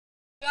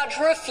Judge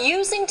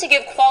refusing to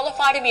give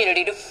qualified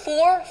immunity to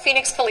 4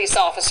 Phoenix police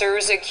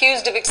officers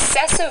accused of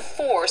excessive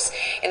force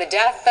in the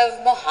death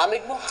of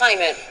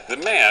Muhammad. The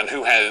man,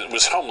 who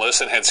was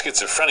homeless and had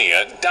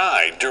schizophrenia,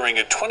 died during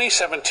a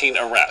 2017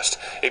 arrest.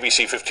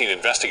 ABC 15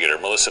 investigator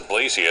Melissa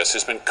Blasius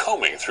has been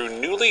combing through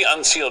newly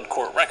unsealed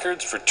court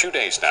records for 2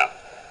 days now.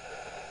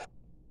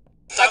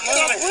 Stop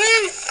moving!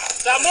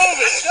 Stop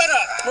moving! Shut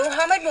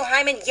up!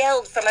 Muhammad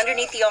yelled from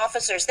underneath the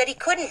officers that he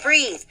couldn't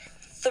breathe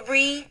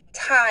 3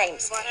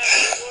 times.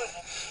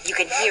 You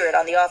can hear it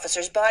on the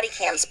officers' body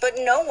cams, but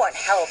no one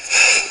helped.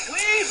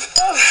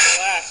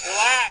 Relax.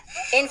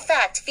 In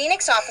fact,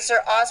 Phoenix officer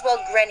Oswald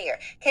Grenier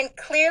can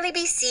clearly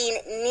be seen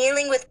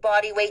kneeling with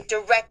body weight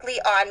directly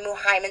on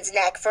Muhammad's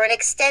neck for an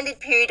extended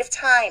period of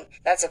time.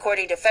 That's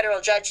according to federal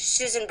judge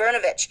Susan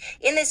Brnovich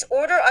in this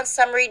order on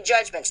summary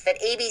judgment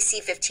that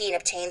ABC 15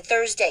 obtained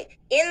Thursday.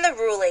 In the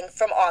ruling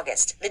from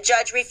August, the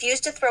judge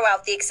refused to throw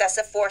out the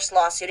excessive force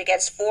lawsuit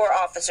against 4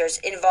 officers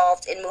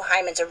involved in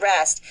Muhammad's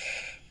arrest.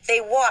 They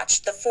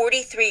watched the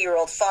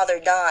 43-year-old father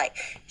die.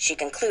 She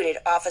concluded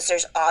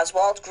officers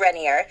Oswald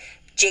Grenier,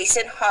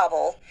 Jason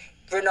Hobble,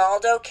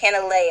 Ronaldo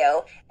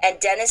Canaleo, and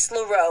Dennis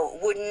Leroux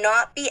would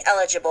not be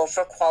eligible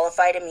for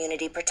qualified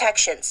immunity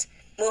protections.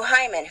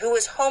 Muhammad, who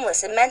was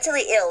homeless and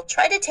mentally ill,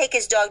 tried to take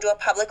his dog to a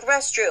public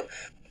restroom.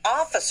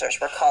 Officers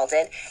were called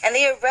in, and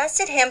they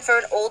arrested him for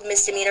an old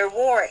misdemeanor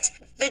warrant.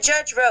 The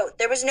judge wrote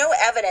there was no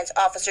evidence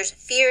officers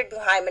feared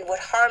Muhammad would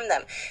harm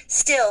them.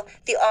 Still,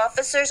 the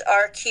officers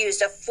are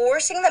accused of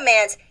forcing the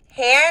man's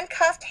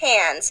handcuffed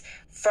hands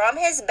from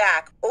his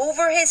back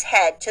over his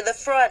head to the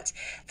front.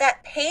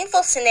 That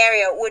painful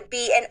scenario would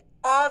be an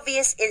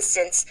obvious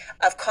instance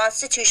of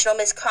constitutional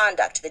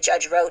misconduct, the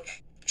judge wrote.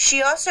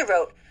 She also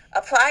wrote,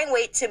 applying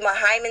weight to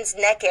Muhammad's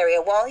neck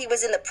area while he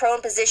was in the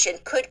prone position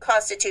could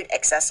constitute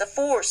excessive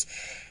force.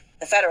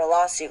 The federal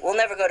lawsuit will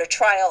never go to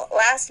trial.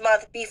 Last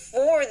month,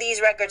 before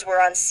these records were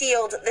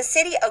unsealed, the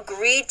city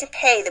agreed to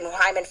pay the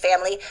Muhammad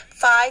family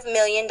 $5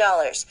 million.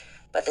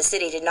 But the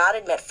city did not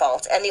admit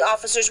fault, and the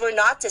officers were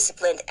not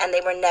disciplined, and they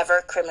were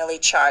never criminally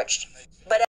charged.